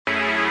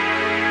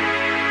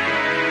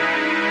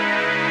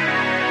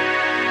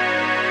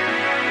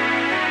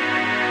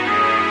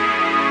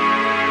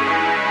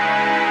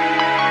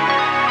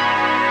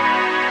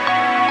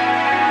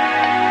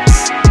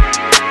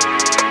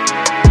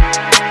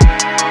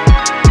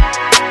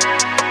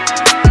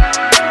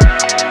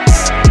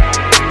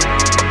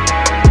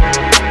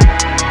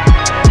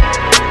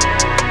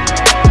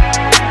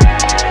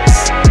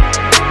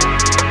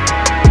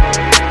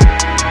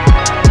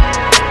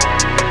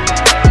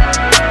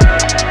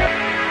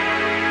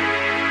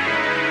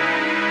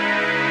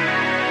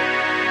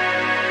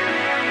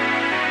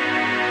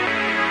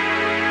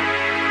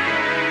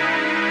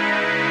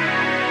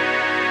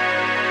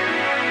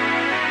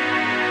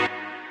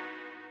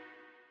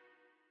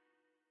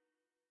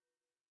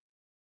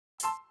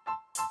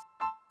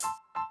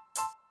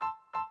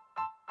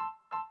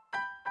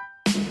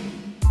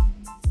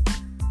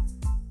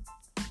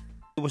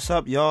What's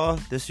up, y'all?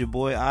 This is your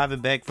boy Ivan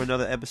back for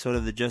another episode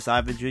of the Just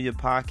Ivan Jr.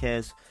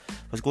 podcast.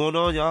 What's going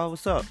on, y'all?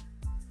 What's up?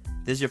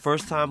 This is your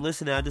first time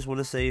listening. I just want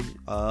to say,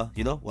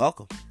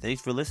 welcome.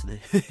 Thanks for listening.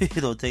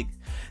 Thank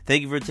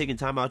you for taking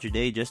time out your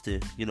day just to,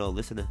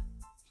 listen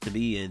to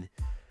me and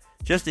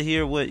just to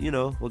hear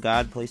what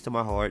God placed in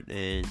my heart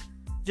and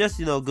just,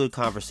 good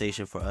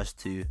conversation for us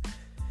to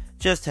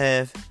just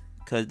have,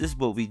 because this is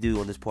what we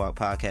do on this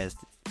podcast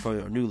for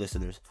our new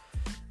listeners,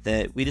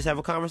 that we just have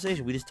a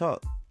conversation. We just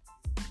talk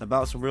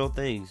about some real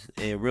things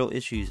and real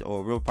issues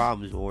or real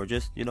problems or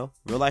just, real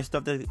life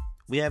stuff that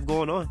we have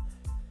going on.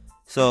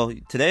 So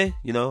today,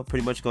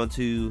 pretty much going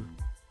to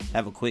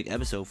have a quick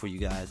episode for you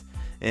guys.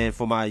 And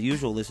for my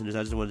usual listeners,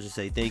 I just wanted to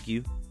say thank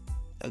you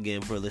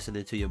again for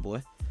listening to your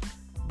boy.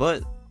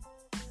 But,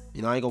 I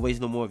ain't going to waste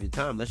no more of your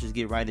time. Let's just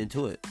get right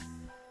into it.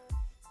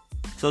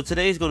 So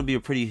today's going to be a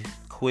pretty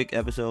quick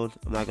episode.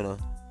 I'm not going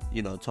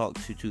to, talk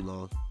too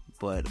long.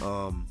 But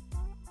I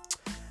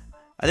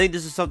think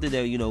this is something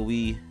that,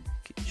 we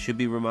should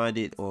be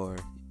reminded, or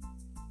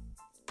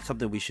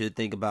something we should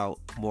think about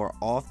more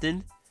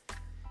often,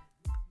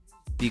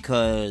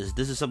 because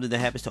this is something that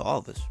happens to all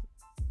of us.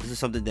 This is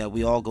something that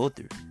we all go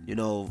through,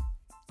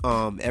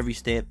 every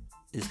step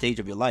and stage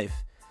of your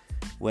life,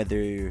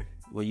 whether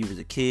when you was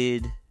a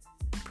kid,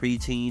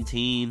 preteen,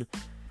 teen,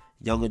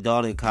 young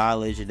adult in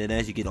college, and then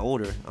as you get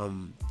older,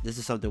 this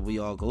is something we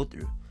all go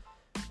through.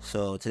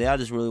 So today I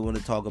just really want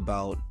to talk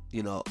about,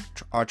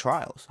 our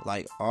trials.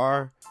 Like,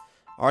 are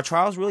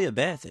trials really a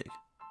bad thing?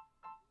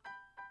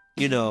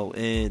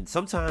 And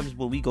sometimes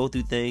when we go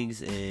through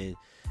things, and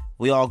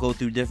we all go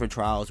through different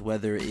trials,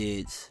 whether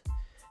it's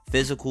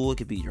physical, it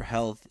could be your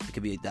health, it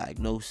could be a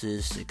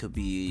diagnosis, it could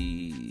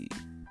be,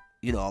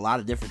 a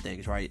lot of different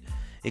things, right?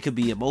 It could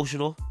be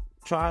emotional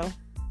trial,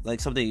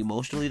 like something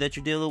emotionally that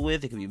you're dealing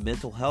with. It could be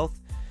mental health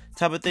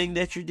type of thing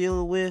that you're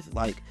dealing with.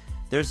 Like,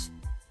 there's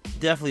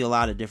definitely a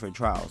lot of different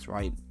trials,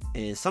 right?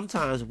 And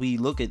sometimes we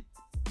look at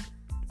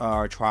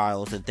our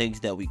trials and things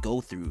that we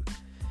go through,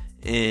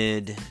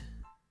 and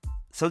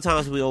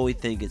sometimes we always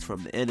think it's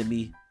from the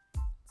enemy.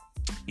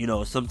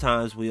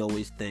 Sometimes we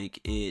always think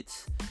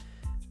it's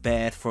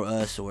bad for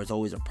us, or it's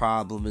always a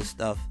problem and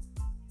stuff,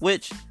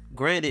 which,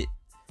 granted,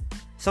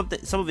 some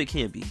of it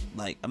can be.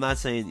 Like, I'm not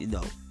saying,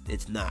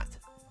 it's not.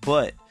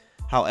 But,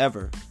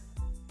 however,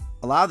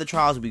 a lot of the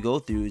trials we go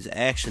through is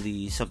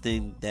actually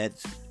something that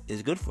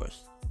is good for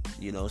us.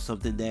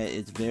 Something that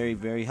is very,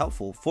 very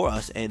helpful for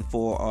us and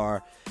for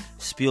our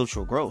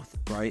spiritual growth,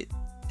 right?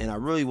 And I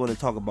really want to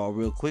talk about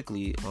real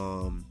quickly,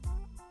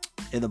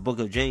 in the book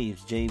of James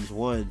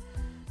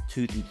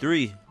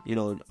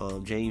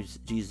 1:2-3, James,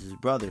 Jesus'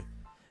 brother.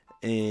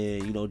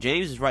 And,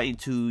 James is writing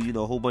to,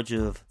 a whole bunch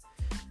of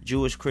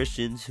Jewish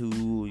Christians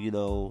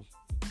who,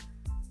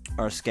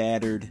 are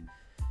scattered,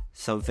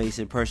 some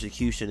facing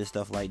persecution and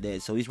stuff like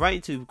that. So he's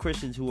writing to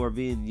Christians who are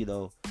being,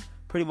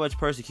 pretty much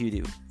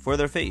persecuted for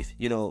their faith,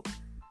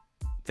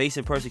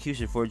 facing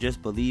persecution for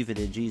just believing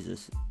in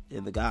Jesus,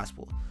 in the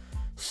gospel.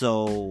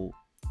 So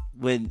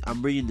when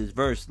I'm reading this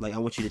verse, like, I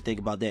want you to think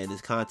about that in this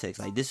context.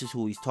 Like, this is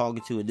who he's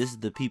talking to, and this is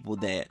the people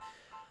that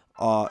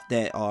are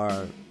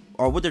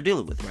what they're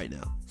dealing with right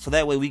now. So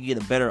that way we can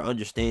get a better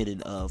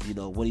understanding of,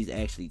 what he's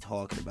actually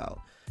talking about.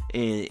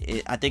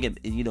 And I think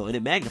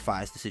it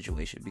magnifies the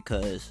situation,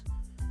 because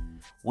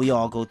we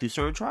all go through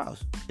certain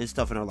trials and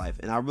stuff in our life.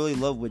 And I really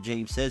love what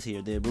James says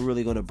here. Then we're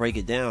really going to break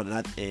it down,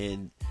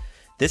 and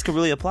this can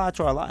really apply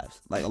to our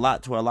lives, like a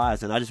lot to our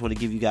lives. And I just want to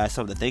give you guys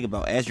something to think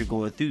about as you're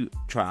going through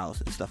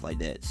trials and stuff like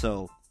that.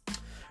 So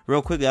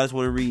real quickly, I just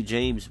want to read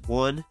James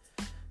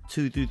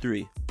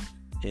 1:2-3.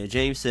 And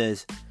James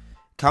says,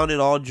 "Count it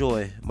all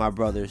joy, my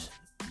brothers,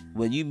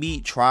 when you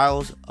meet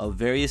trials of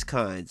various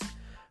kinds,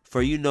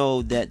 for you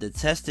know that the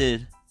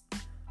testing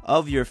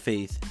of your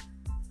faith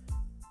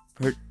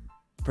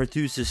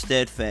produces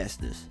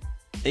steadfastness."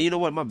 And you know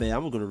what, my bad,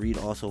 I'm going to read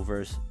also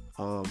verse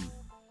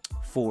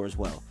 4 as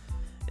well.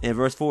 And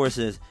verse 4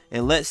 says,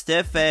 "And let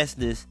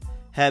steadfastness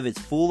have its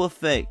full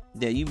effect,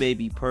 that you may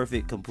be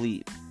perfect,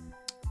 complete,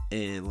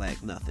 and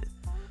lack nothing."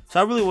 So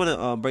I really want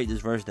to break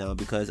this verse down,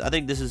 because I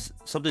think this is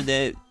something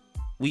that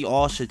we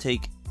all should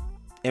take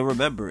and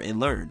remember and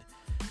learn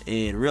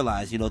and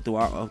realize,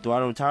 throughout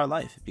our entire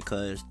life.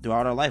 Because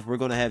throughout our life, we're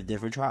going to have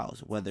different trials,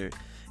 whether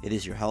it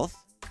is your health,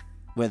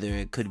 whether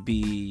it could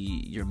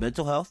be your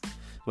mental health,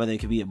 whether it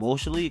could be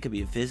emotionally, it could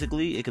be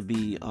physically, it could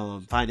be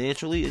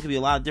financially. It could be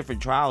a lot of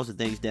different trials and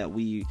things that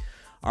we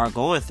are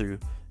going through.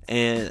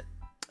 And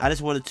I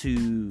just wanted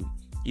to,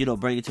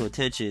 bring it to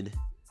attention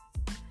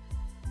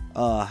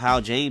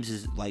how James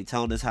is like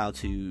telling us how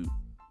to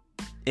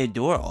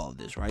endure all of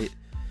this, right?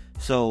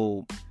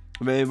 So,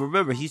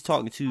 remember, he's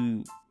talking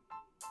to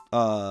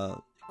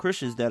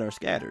Christians that are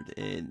scattered,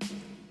 and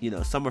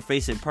some are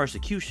facing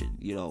persecution,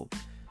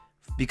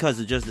 because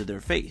of just their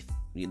faith,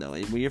 and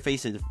when you're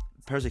facing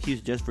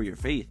persecution just for your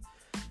faith,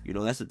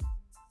 that's a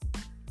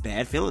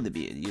bad feeling to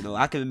be in.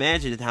 I can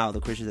imagine how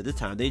the Christians at this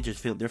time,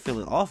 they're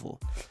feeling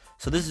awful.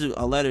 So this is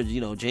a letter,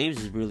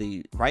 James is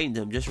really writing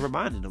them, just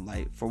reminding them,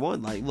 like, for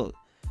one, like, look,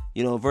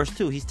 verse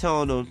 2, he's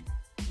telling them,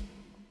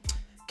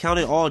 Count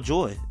it all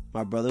joy,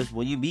 my brothers,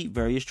 when you meet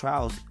various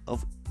trials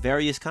of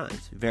various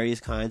kinds.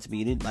 Various kinds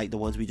meaning like the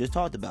ones we just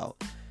talked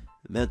about.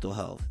 Mental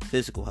health,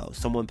 physical health,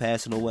 someone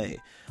passing away,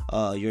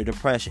 your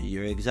depression,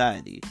 your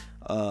anxiety,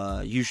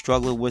 you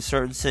struggling with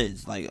certain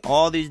sins, like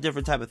all these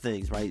different type of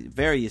things, right?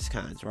 Various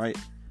kinds, right?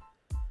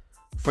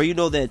 For you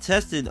know that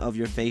testing of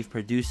your faith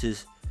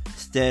produces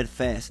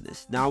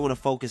steadfastness. Now I want to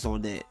focus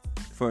on that.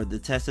 For the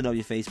testing of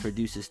your faith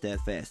produces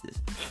steadfastness.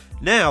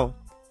 Now,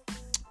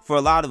 for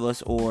a lot of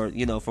us, or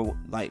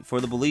for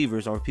the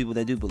believers or people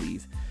that do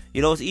believe,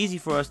 it's easy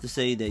for us to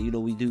say that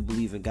we do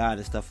believe in God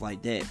and stuff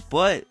like that.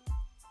 But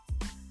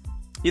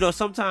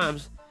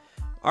sometimes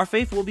our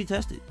faith will be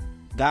tested.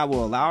 God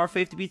will allow our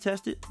faith to be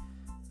tested.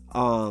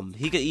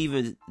 He could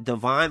even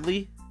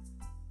divinely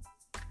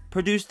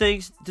produce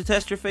things to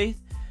test your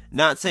faith.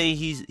 Not saying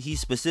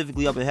he's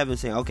specifically up in heaven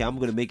saying, okay, I'm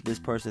going to make this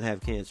person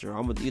have cancer.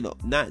 I'm gonna,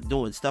 not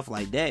doing stuff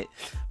like that.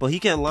 But he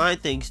can align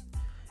things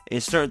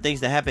and certain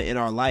things that happen in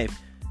our life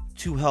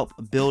to help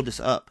build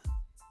us up.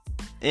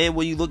 And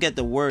when you look at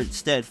the word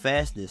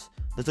steadfastness,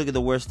 let's look at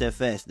the word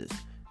steadfastness.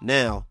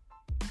 Now,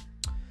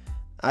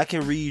 I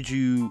can read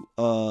you,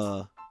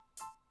 the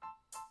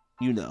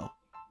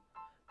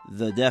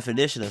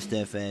definition of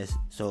steadfast,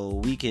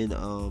 so we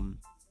can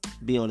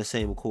be on the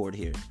same accord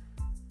here.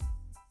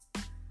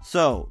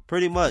 So,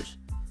 pretty much,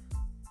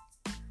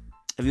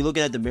 if you look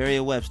at the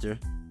Merriam-Webster,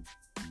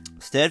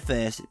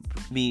 steadfast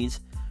means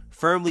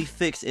firmly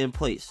fixed in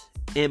place,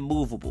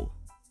 immovable.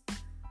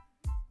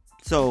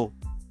 So,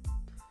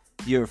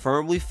 you're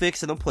firmly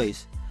fixed in a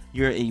place,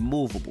 you're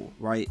immovable,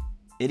 right?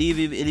 And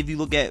even if you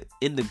look at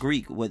in the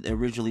Greek, what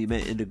originally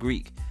meant in the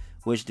Greek,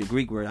 which the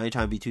Greek word, I ain't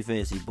trying to be too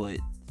fancy, but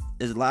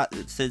there's a lot,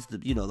 since the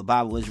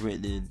Bible is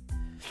written in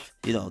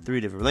 3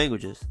 different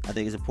languages, I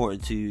think it's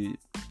important to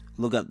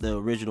look up the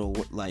original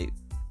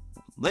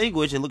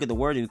language and look at the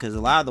wording, because a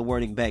lot of the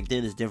wording back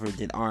then is different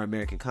than our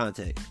American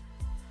context.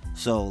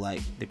 So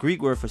the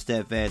Greek word for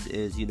steadfast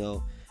is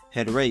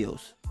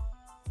hetereos,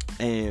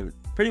 and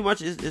pretty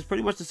much it's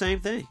pretty much the same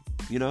thing,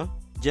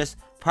 just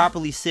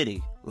properly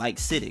sitting,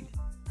 sitting,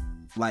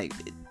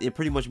 it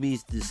pretty much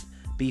means to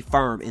be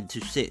firm and to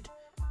sit,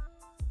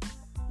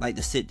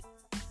 to sit,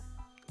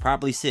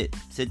 properly sit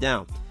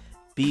down,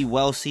 be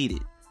well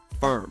seated,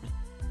 firm,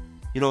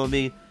 you know what I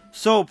mean?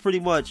 So pretty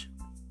much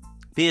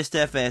being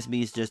steadfast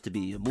means just to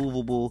be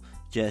immovable,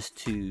 just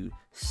to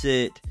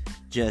sit,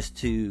 just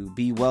to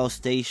be well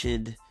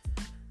stationed.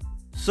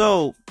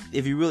 So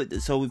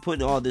so we're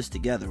putting all this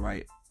together,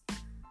 right?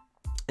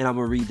 And I'm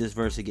going to read this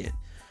verse again.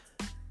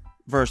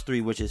 Verse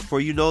 3, which is, for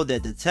you know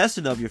that the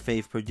testing of your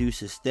faith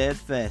produces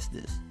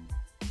steadfastness.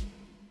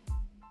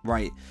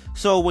 Right?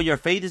 So when your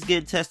faith is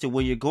getting tested,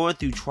 when you're going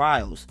through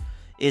trials,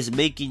 it's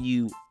making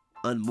you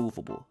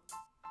unmovable.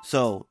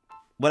 So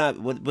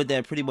what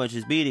that pretty much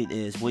is meaning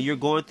is, when you're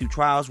going through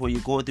trials, when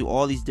you're going through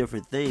all these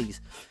different things,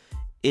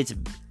 it's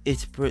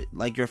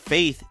like your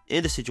faith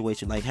in the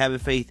situation, like having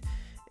faith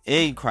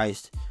in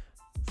Christ,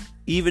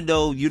 even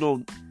though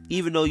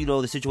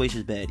the situation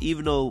is bad,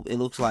 even though it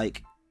looks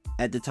like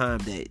at the time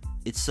that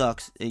it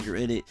sucks and you're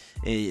in it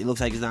and it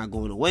looks like it's not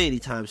going away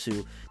anytime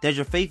soon, that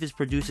your faith is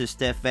producing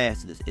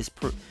steadfastness.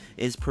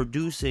 It's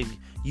producing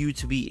you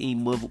to be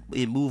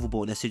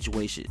immovable in that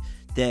situation,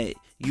 that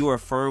you are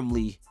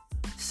firmly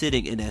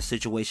sitting in that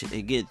situation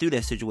and getting through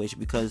that situation,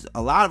 because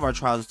a lot of our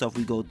trials and stuff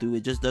we go through,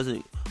 it just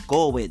doesn't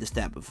go away at the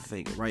snap of a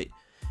finger, right?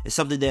 It's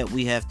something that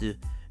we have to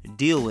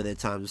deal with at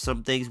times.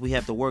 Some things we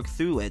have to work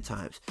through at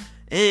times.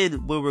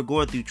 And when we're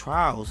going through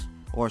trials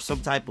or some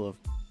type of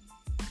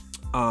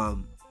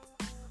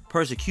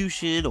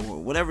persecution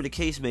or whatever the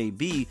case may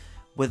be,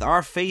 with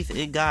our faith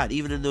in God,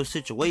 even in those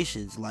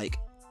situations,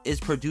 it's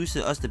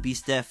producing us to be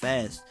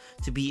steadfast,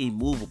 to be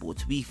immovable,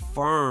 to be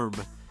firm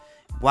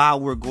while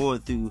we're going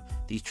through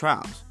these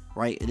trials,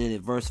 right? And then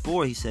in verse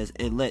 4 he says,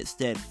 and let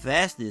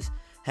steadfastness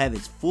have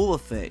its full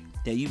effect,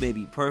 that you may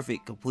be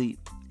perfect, complete,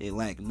 and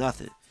lack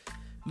nothing.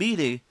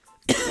 Meaning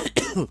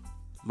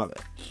my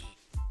bad.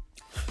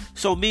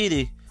 So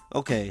meaning,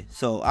 okay,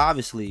 so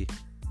obviously,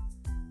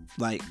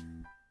 it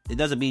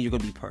doesn't mean you're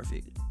going to be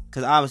perfect,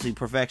 because obviously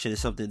perfection is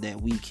something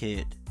that we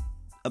can't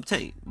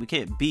obtain. We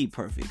can't be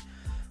perfect.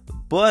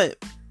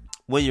 But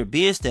when you're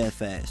being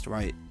steadfast,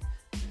 right?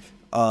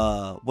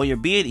 When you're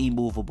being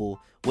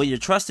immovable, when you're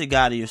trusting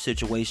God in your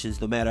situations,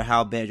 no matter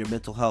how bad your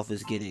mental health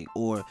is getting,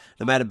 or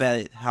no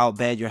matter how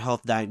bad your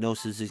health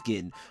diagnosis is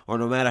getting, or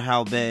no matter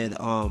how bad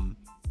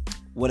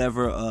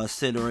whatever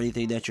sin or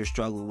anything that you're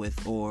struggling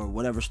with, or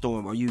whatever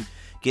storm, or you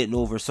getting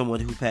over someone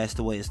who passed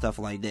away and stuff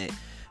like that,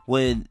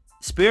 when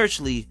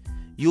spiritually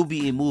you'll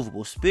be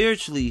immovable,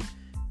 spiritually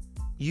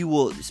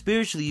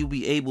you'll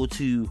be able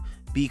to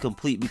be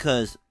complete,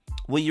 because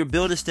when you're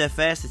building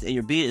steadfastness and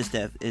you're being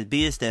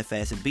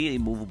steadfast and being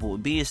immovable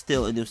and being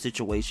still in those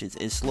situations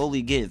and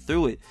slowly getting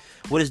through it,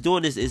 what it's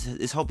doing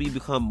is helping you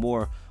become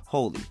more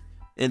holy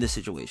in the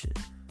situation.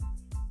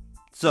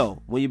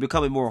 So when you're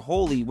becoming more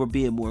holy, we're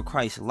being more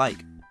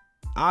Christ-like.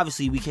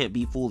 Obviously, we can't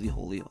be fully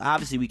holy.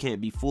 Obviously, we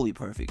can't be fully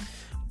perfect.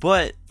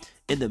 But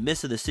in the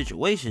midst of the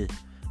situation,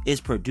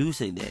 It's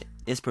producing that.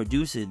 It's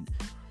producing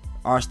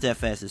our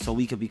steadfastness so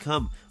we can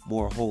become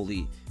more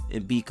holy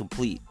and be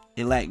complete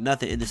and lack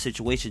nothing in the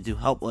situation to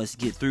help us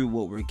get through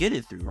what we're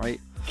getting through, right?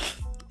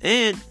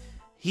 And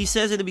he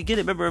says in the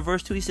beginning, remember in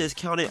verse 2, he says,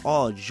 count it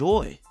all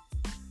joy,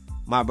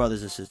 my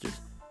brothers and sisters.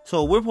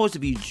 So we're supposed to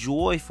be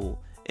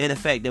joyful in the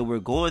fact that we're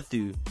going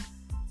through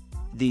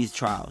these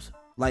trials.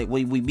 Like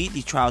when we meet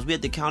these trials, we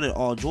have to count it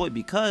all joy,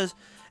 because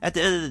at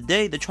the end of the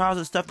day, the trials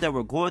and stuff that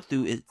we're going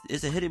through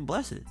is a hidden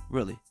blessing,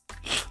 really.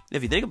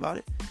 If you think about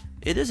it,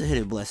 it is a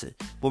hidden blessing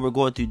when we're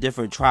going through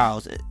different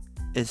trials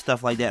and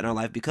stuff like that in our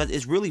life, because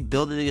it's really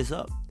building us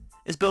up.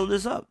 It's building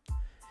us up.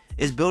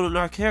 It's building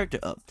our character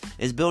up.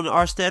 It's building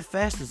our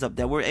steadfastness up,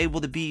 that we're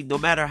able to be, no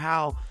matter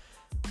how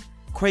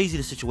crazy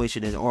the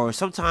situation is, or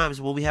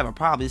sometimes when we have a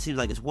problem, it seems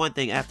like it's one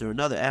thing after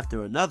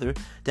another,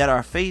 that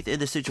our faith in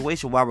the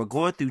situation while we're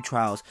going through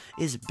trials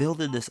is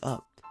building us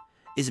up.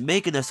 It's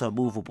making us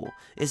unmovable.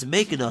 It's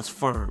making us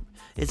firm.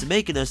 It's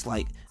making us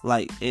like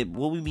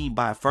what we mean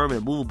by firm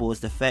and movable is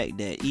the fact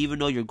that even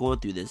though you're going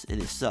through this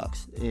and it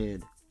sucks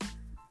and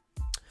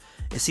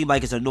it seems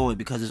like it's annoying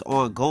because it's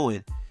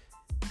ongoing,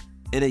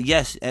 and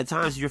yes, at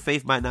times your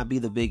faith might not be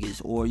the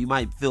biggest, or you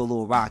might feel a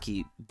little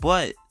rocky,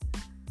 but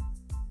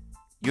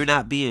you're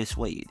not being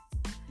swayed.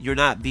 You're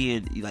not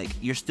being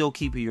you're still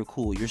keeping your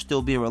cool. You're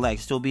still being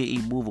relaxed, still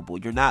being immovable.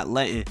 You're not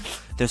letting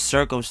the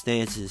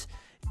circumstances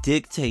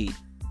dictate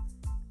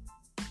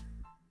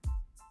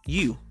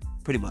you,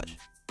 pretty much.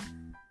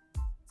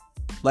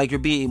 Like you're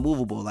being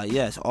immovable. Like,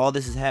 yes, all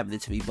this is happening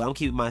to me, but I'm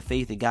keeping my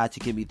faith in God to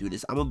get me through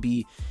this. I'm going to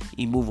be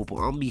immovable.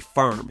 I'm going to be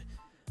firm,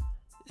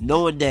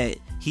 knowing that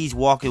He's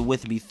walking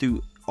with me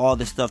through all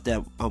the stuff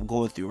that I'm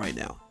going through right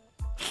now.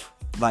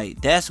 Like,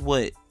 that's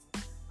what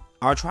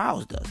our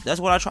trials does. That's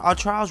what our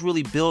trials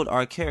really build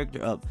our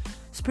character up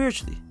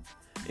spiritually.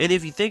 And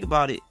if you think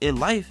about it, in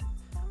life,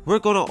 we're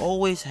going to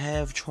always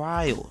have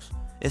trials.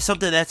 It's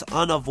something that's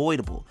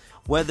unavoidable.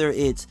 Whether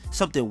it's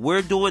something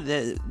we're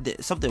doing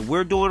something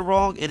we're doing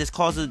wrong and it's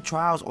causing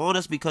trials on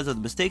us because of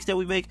the mistakes that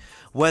we make,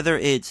 whether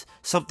it's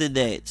something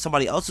that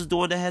somebody else is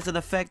doing that has an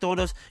effect on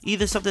us,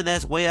 either something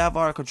that's way out of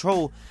our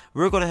control,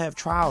 we're going to have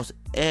trials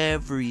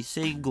every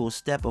single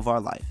step of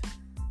our life.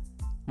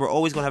 We're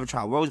always going to have a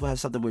trial. We're always going to have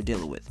something we're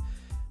dealing with.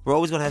 We're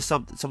always going to have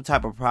some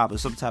type of problem,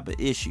 some type of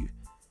issue.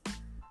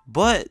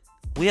 But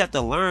we have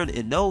to learn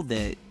and know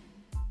that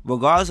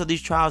regardless of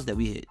these trials that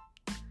we hit,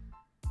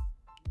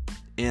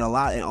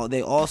 and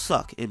they all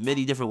suck in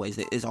many different ways.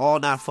 It's all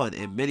not fun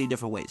in many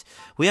different ways.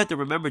 We have to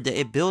remember that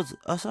it builds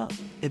us up.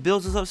 It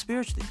builds us up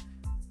spiritually.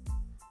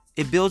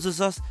 It builds us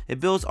up. It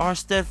builds our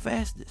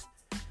steadfastness.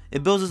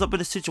 It builds us up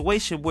in a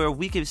situation where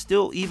we can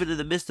still, even in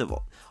the midst of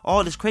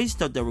all this crazy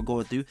stuff that we're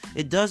going through,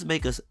 it does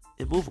make us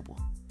immovable.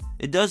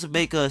 It does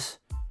make us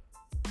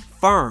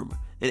firm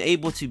and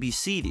able to be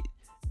seated,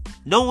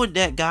 knowing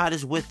that God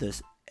is with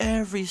us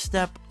every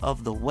step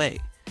of the way.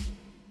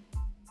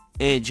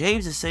 And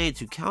James is saying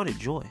to count it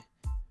joy,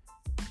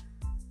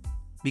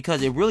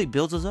 because it really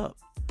builds us up.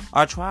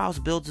 Our trials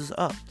builds us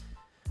up.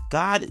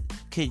 God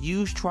can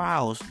use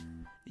trials,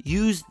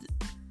 use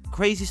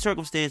crazy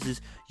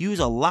circumstances, use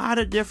a lot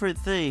of different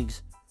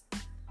things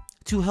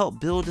to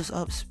help build us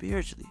up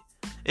spiritually.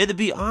 And to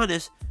be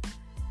honest,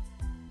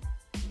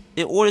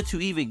 in order to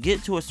even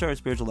get to a certain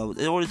spiritual level,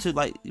 in order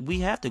to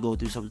we have to go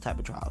through some type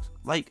of trials.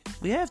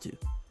 We have to.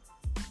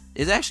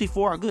 It's actually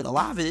for our good. A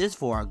lot of it is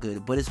for our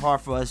good, but it's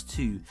hard for us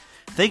to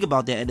think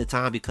about that at the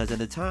time, because at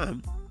the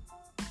time,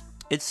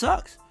 it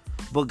sucks.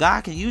 But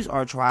God can use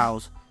our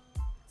trials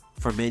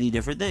for many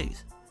different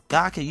things.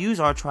 God can use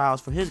our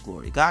trials for His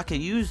glory. God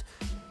can use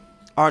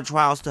our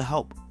trials to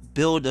help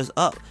build us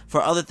up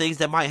for other things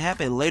that might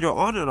happen later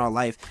on in our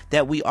life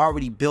that we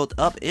already built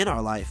up in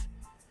our life.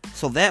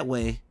 So that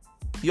way,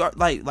 you are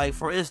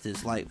for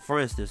instance,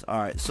 all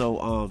right,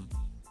 so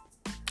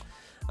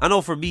I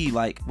know for me,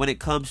 when it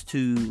comes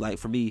to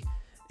for me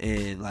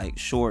and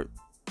short,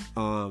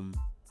 short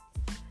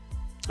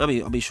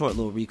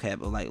little recap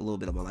of a little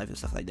bit of my life and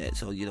stuff like that.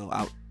 So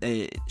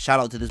shout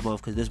out to this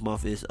month, because this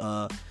month is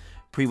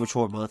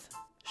premature month.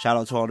 Shout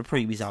out to all the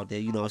preemies out there.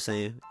 You know what I'm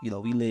saying?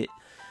 We lit.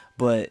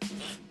 But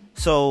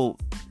so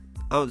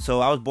I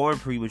was born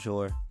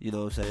premature. You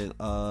know what I'm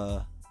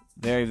saying?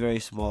 Very, very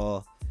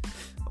small.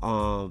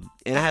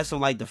 And I had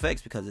some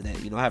defects because of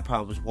that. I have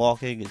problems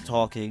walking and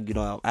talking.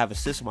 I have a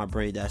cyst in my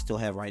brain that I still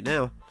have right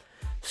now.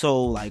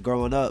 So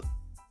growing up,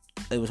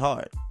 it was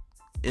hard.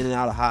 In and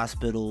out of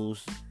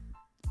hospitals,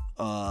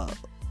 all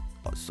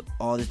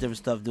this different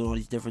stuff, doing all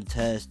these different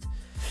tests,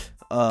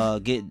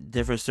 get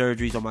different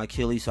surgeries on my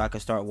Achilles so I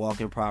could start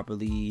walking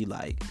properly.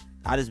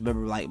 I just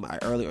remember my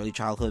early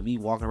childhood, me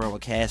walking around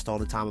with cast all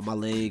the time on my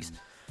legs.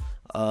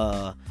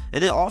 And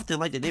then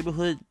often the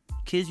neighborhood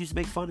kids used to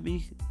make fun of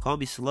me, call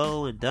me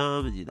slow and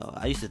dumb, and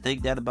I used to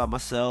think that about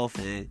myself,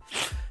 and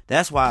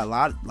that's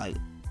why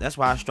that's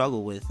why I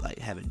struggle with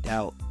having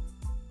doubt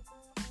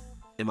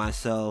in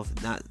myself,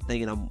 not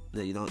thinking I'm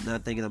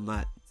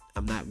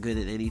not good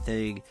at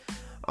anything,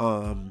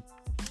 and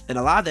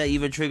a lot of that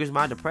even triggers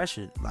my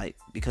depression,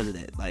 because of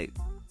that.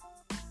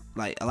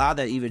 like a lot of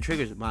that even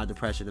triggers my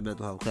depression and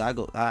mental health,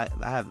 because I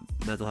have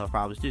mental health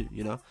problems too,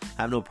 you know.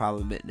 I have no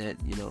problem admitting that,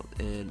 you know,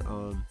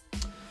 and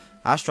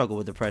I struggle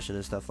with depression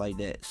and stuff like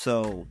that.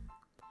 So,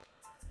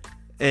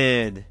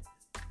 and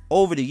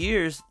over the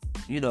years,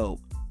 you know,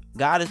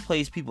 God has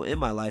placed people in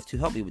my life to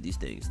help me with these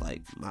things.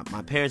 Like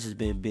my parents has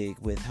been big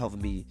with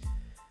helping me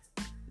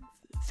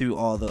through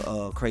all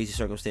the crazy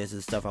circumstances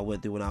and stuff I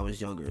went through when I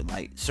was younger.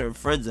 Like certain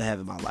friends I have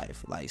in my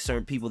life, like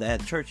certain people that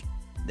had church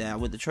that I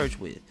went to church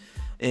with.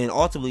 And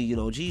ultimately, you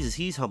know, Jesus,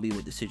 he's helped me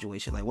with the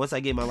situation. Like once I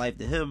gave my life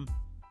to him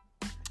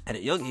at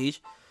a young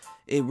age,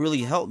 it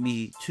really helped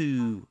me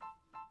to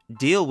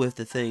deal with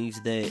the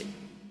things that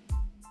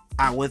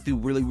I went through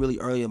really, really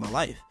early in my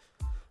life.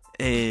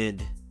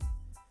 And,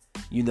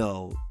 you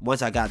know,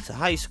 once I got to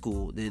high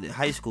school, then in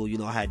high school, you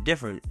know, I had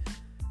different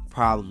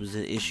problems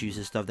and issues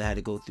and stuff that I had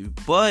to go through.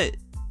 But,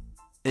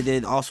 and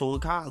then also in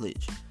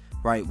college,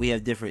 right, we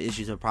have different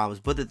issues and problems.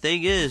 But the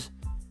thing is,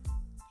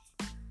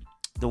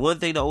 the one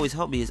thing that always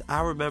helped me is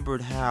I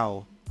remembered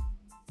how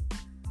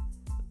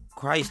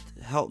Christ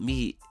helped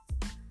me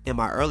in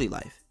my early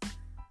life.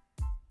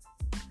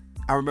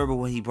 I remember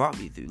what he brought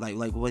me through, like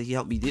what he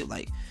helped me do.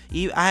 Like,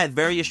 I had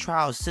various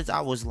trials since I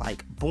was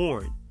like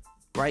born,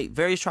 right?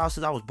 Various trials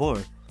since I was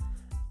born.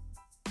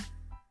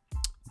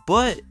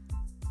 But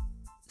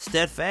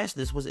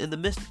steadfastness was in the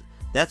midst.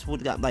 That's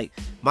what got, like,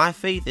 my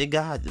faith in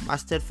God, my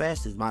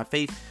steadfastness, my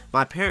faith,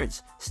 my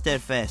parents'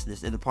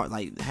 steadfastness in the part,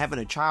 like having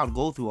a child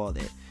go through all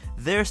that.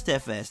 Their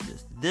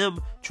steadfastness,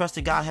 them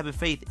trusting God, having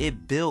faith,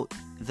 it built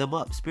them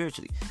up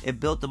spiritually. It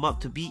built them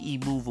up to be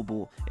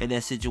immovable in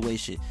that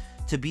situation,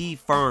 to be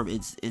firm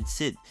and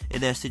sit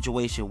in that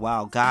situation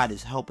while God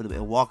is helping them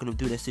and walking them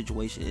through that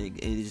situation. And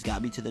it just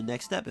got me to the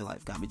next step in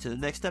life,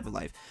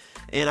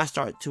 And I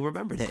start to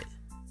remember that.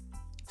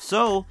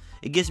 So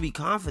it gives me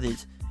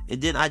confidence, and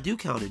then I do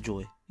count it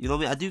joy. You know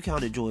what I mean? I do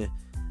count it joy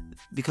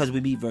because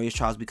we meet various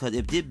trials, because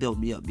it did build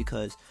me up,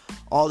 because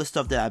all the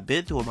stuff that I've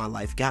been through in my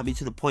life got me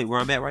to the point where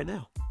I'm at right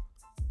now.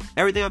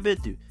 Everything I've been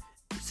through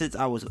since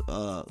I was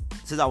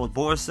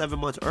born 7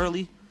 months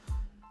early,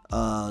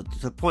 to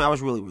the point I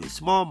was really, really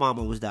small.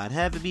 Mama was died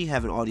having me,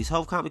 having all these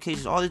health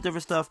complications, all this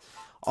different stuff.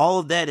 All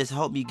of that has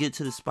helped me get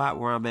to the spot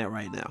where I'm at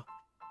right now.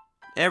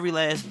 Every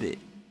last bit.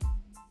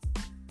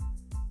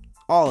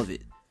 All of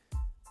it.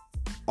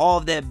 All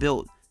of that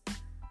built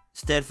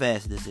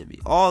steadfastness in me.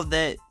 All of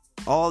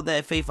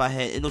that faith I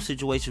had in those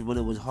situations when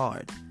it was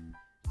hard,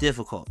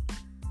 difficult,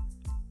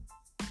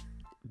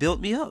 built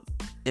me up.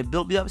 It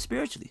built me up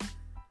spiritually.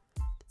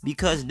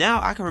 Because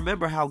now I can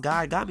remember how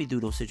God got me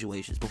through those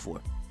situations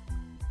before.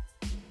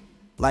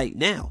 Like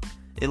now,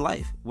 in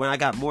life, when I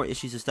got more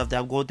issues and stuff that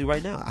I'm going through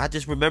right now, I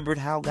just remembered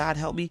how God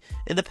helped me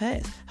in the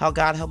past. How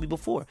God helped me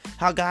before.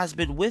 How God's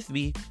been with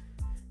me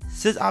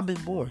since I've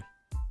been born.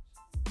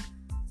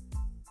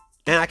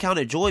 And I count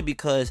it joy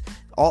because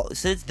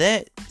since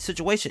that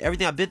situation,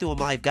 everything I've been through in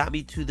my life got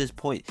me to this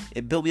point.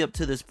 It built me up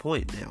to this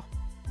point now.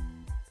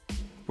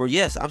 Where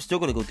yes, I'm still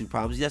going to go through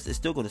problems. Yes, it's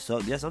still going to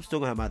suck. Yes, I'm still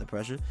going to have my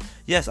depression.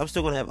 Yes, I'm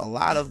still going to have a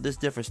lot of this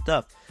different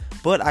stuff.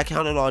 But I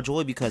count it all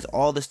joy because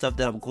all the stuff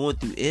that I'm going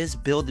through is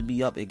building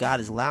me up. And God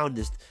is allowing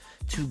this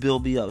to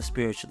build me up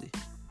spiritually.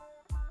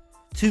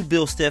 To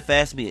build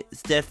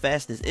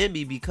steadfastness in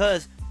me,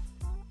 because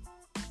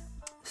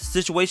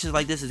situations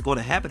like this is going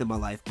to happen in my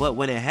life. But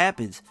when it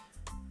happens,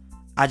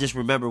 I just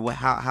remember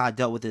how I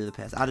dealt with it in the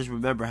past. I just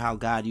remember how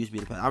God used me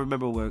in the past. I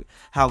remember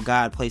how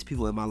God placed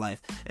people in my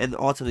life. And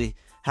ultimately,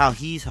 how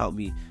he's helped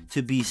me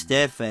to be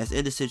steadfast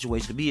in the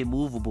situation, to be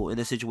immovable in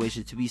the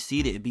situation, to be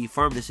seated and be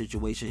firm in the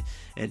situation,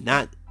 and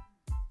not,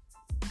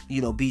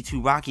 you know, be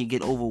too rocky and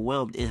get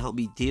overwhelmed, and help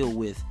me deal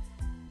with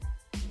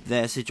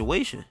that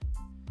situation.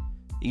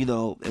 You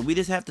know, and we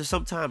just have to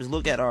sometimes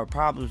look at our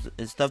problems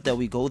and stuff that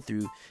we go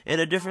through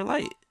in a different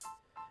light.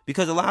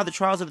 Because a lot of the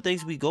trials and the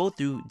things we go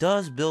through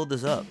does build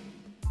us up.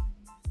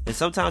 And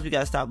sometimes we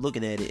gotta stop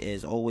looking at it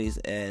as always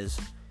as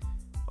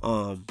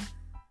a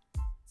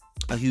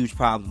huge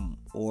problem,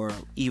 or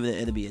even an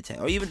enemy attack,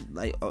 or even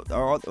like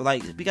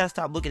we gotta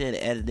stop looking at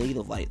it at a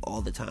negative light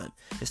all the time,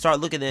 and start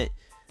looking at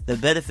the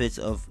benefits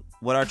of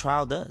what our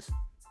trial does.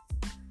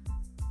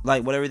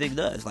 Like what everything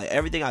does. Like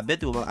everything I've been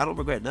through, I don't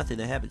regret nothing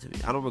that happened to me.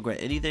 I don't regret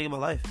anything in my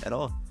life at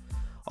all.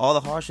 All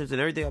the hardships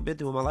and everything I've been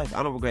through in my life,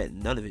 I don't regret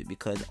none of it,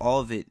 because all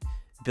of it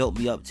built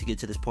me up to get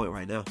to this point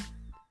right now.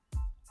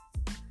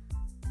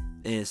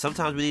 And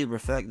sometimes we need to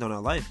reflect on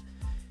our life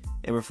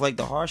and reflect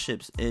the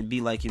hardships and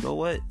be like, you know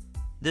what?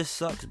 This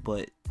sucks,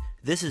 but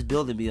this is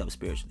building me up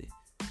spiritually.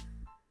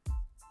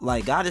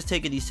 Like, God is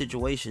taking these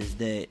situations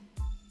that,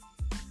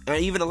 or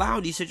even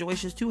allowing these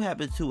situations to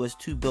happen to us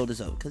to build us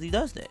up, because he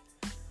does that.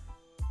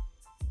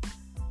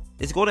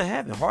 It's going to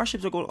happen.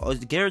 Hardships are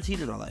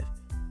guaranteed in our life,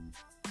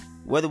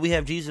 whether we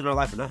have Jesus in our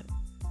life or not.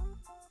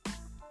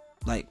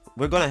 Like,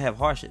 we're going to have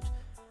hardships,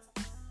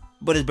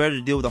 but it's better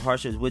to deal with the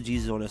hardships with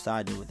Jesus on our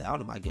side than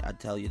without him. I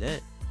tell you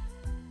that.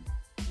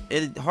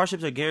 And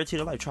hardships are guaranteed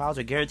in our life. Trials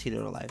are guaranteed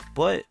in our life.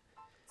 But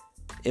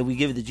if we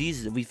give it to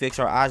Jesus, if we fix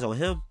our eyes on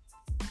him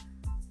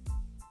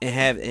and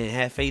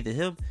have faith in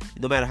him,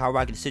 no matter how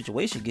rocky the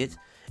situation gets,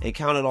 and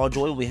count it all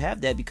joy when we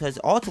have that, because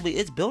ultimately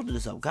it's building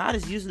us up. God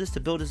is using this to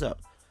build us up.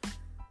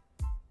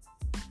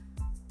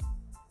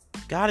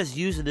 God is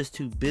using this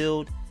to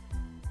build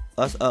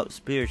us up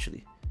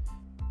spiritually.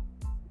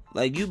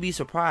 Like, you'd be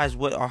surprised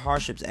what our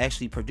hardships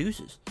actually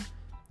produces.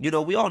 You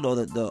know, we all know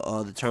that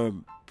the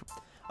term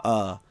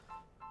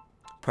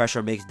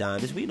pressure makes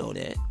diamonds. We know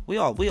that. We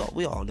all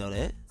know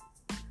that.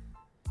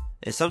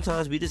 And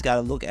sometimes we just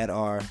gotta look at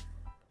our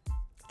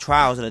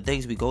trials and the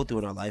things we go through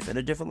in our life in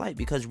a different light,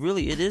 because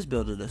really it is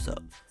building us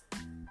up.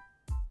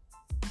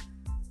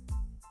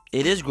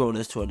 It is growing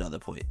us to another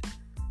point.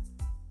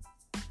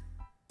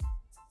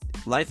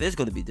 Life is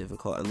going to be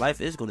difficult and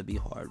life is going to be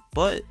hard,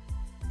 but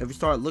if we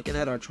start looking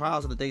at our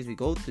trials and the things we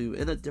go through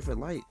in a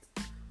different light,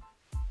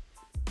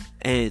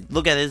 and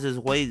look at it as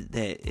a way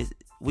that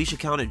we should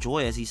count it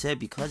joy, as he said,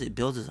 because it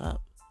builds us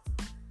up.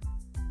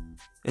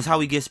 It's how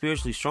we get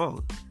spiritually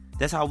strong.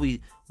 That's how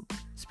we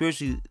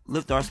spiritually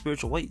lift our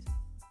spiritual weight.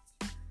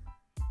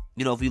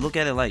 You know, if we look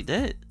at it like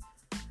that,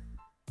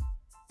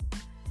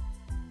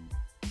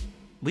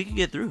 we can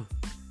get through.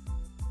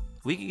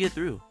 We can get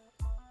through.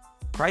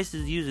 Christ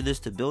is using this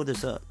to build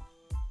us up.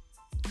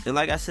 And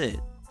like I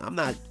said, I'm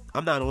not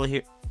on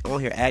here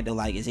acting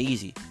like it's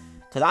easy,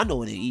 because I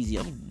know it ain't easy.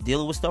 I'm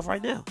dealing with stuff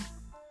right now.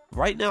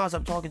 Right now, as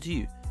I'm talking to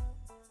you,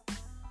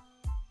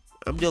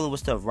 I'm dealing with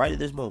stuff right at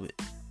this moment,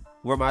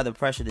 where my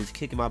depression is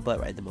kicking my butt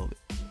right at the moment.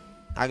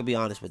 I can be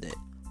honest with that.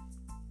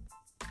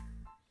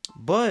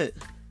 But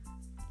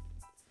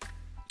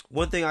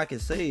one thing I can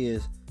say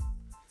is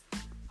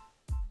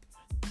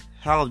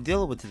how I'm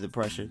dealing with the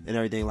depression and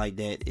everything like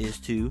that is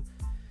to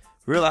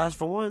realize,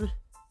 for one,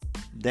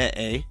 that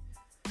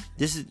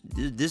this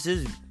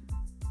is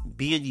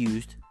being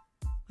used.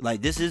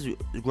 Like, this is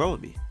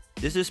growing me.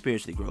 This is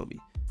spiritually growing me.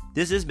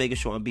 This is making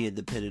sure I'm being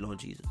dependent on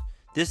Jesus.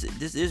 This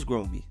is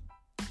growing me,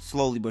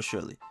 slowly but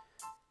surely.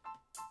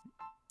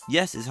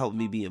 Yes, it's helping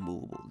me be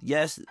immovable.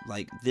 Yes,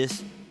 like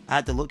this, I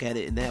have to look at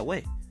it in that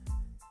way.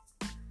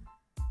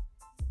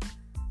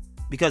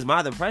 Because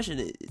my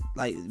depression,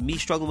 like me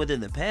struggling with it in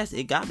the past,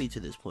 it got me to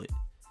this point,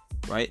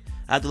 right?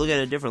 I have to look at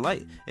it in a different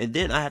light. And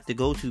then I have to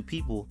go to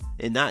people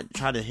and not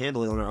try to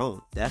handle it on our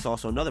own. That's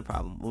also another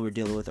problem when we're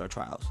dealing with our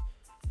trials.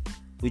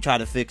 We try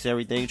to fix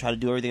everything, try to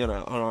do everything on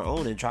our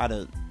own, and try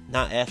to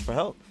not ask for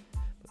help.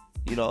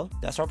 You know,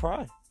 that's our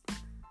pride.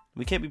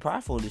 We can't be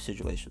prideful in these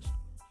situations.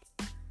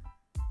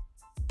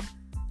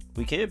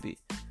 We can't be.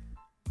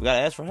 We gotta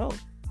ask for help.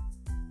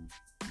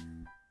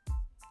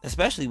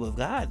 Especially with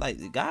God.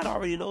 Like, God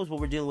already knows what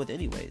we're dealing with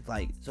anyway.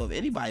 Like, so if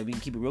anybody, we can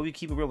keep it real, we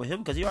keep it real with him,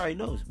 because he already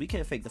knows. We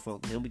can't fake the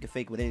funk with him. We can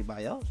fake it with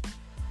anybody else.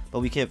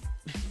 But we can't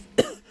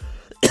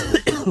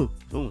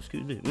oh,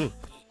 excuse me.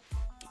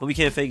 But we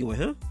can't fake it with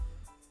him.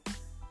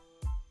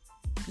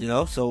 You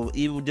know, so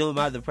even dealing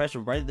with my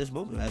depression right at this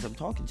moment, as I'm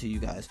talking to you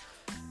guys,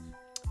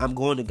 I'm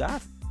going to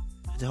God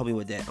to help me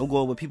with that. I'm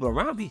going with people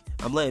around me.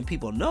 I'm letting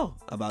people know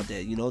about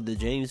that. You know, the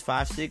James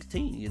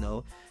 5:16, you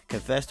know,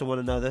 confess to one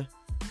another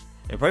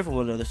and pray for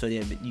one another so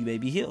that you may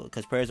be healed,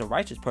 because prayers of a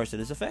righteous person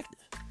is effective.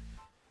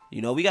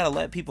 You know, we got to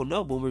let people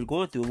know when we're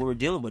going through, when we're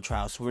dealing with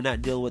trials, so we're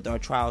not dealing with our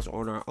trials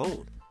on our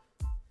own.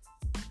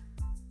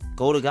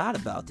 Go to God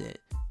about that.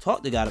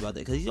 Talk to God about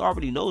that, because he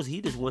already knows.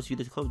 He just wants you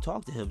to come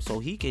talk to him so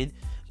he can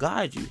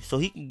guide you, so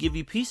he can give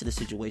you peace in the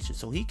situation,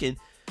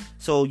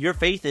 so your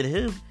faith in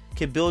him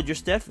can build your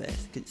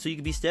steadfast, so you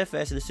can be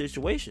steadfast in the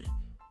situation.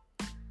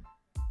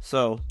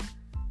 So,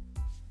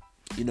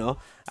 you know,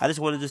 I just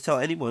want to tell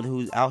anyone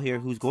who's out here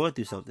who's going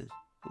through something,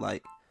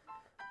 like,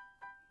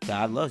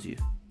 God loves you.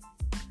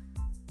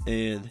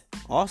 And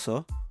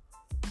also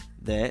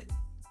that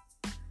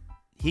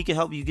he can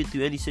help you get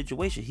through any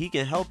situation. He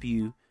can help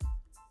you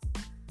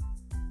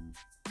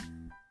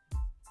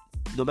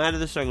no matter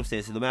the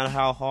circumstances, no matter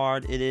how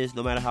hard it is,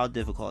 no matter how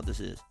difficult this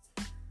is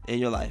in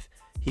your life.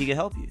 He can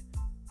help you.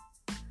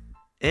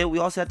 And we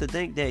also have to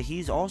think that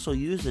he's also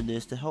using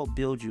this to help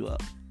build you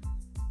up.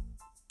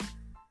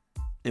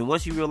 And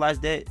once you realize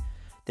that,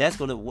 that's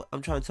going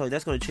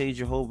to change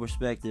your whole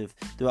perspective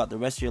throughout the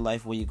rest of your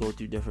life when you go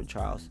through different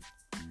trials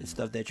and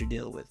stuff that you're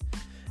dealing with.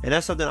 And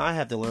that's something I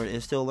have to learn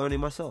and still learning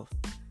myself.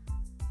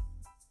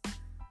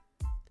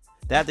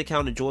 I have to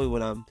count the joy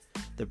when I'm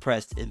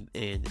depressed and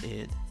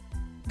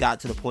got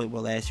to the point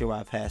where last year where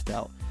I passed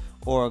out,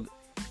 or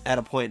at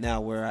a point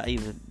now where I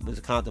even was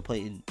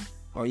contemplating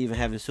or even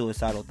having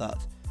suicidal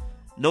thoughts.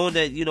 Knowing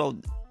that, you know,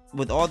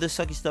 with all this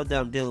sucky stuff that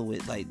I'm dealing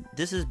with, like,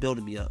 this is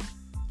building me up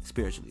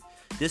spiritually.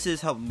 This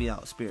is helping me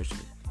out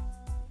spiritually.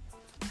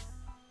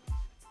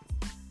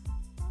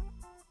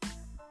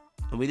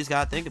 And we just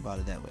gotta think about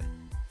it that way.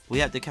 We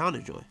have to count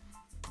it joy.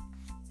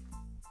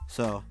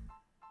 So,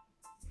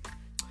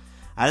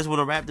 I just want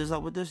to wrap this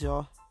up with this,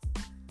 y'all.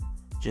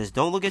 Just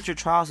don't look at your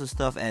trials and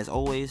stuff as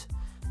always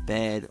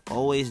bad,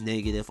 always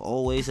negative,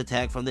 always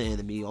attack from the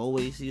enemy,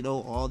 always, you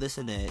know, all this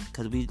and that,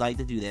 because we like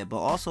to do that. But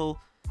also,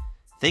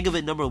 think of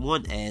it, number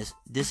one, as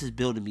this is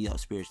building me up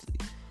spiritually.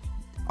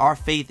 Our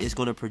faith is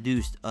going to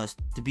produce us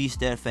to be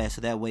steadfast,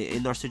 so that way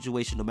in our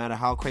situation, no matter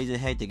how crazy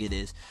and hectic it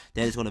is,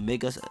 that is going to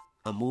make us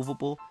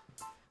unmovable,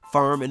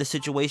 firm in the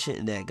situation,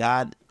 and that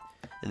God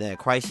and that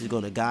Christ is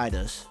going to guide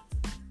us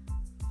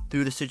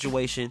through the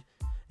situation.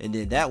 And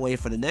then that way,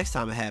 for the next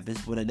time it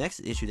happens, or the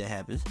next issue that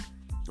happens,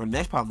 or the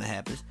next problem that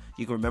happens,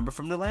 you can remember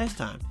from the last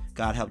time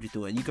God helped you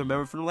through it. And you can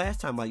remember from the last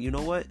time, like, you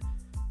know what?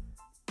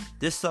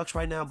 This sucks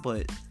right now,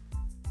 but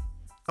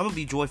I'm going to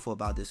be joyful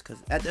about this, because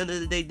at the end of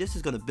the day, this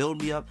is going to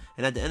build me up.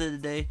 And at the end of the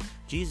day,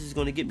 Jesus is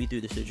going to get me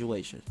through the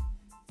situation.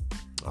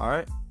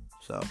 Alright?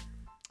 So,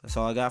 that's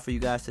all I got for you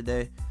guys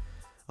today.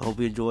 I hope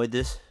you enjoyed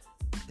this,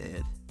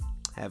 and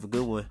have a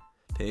good one.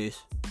 Peace.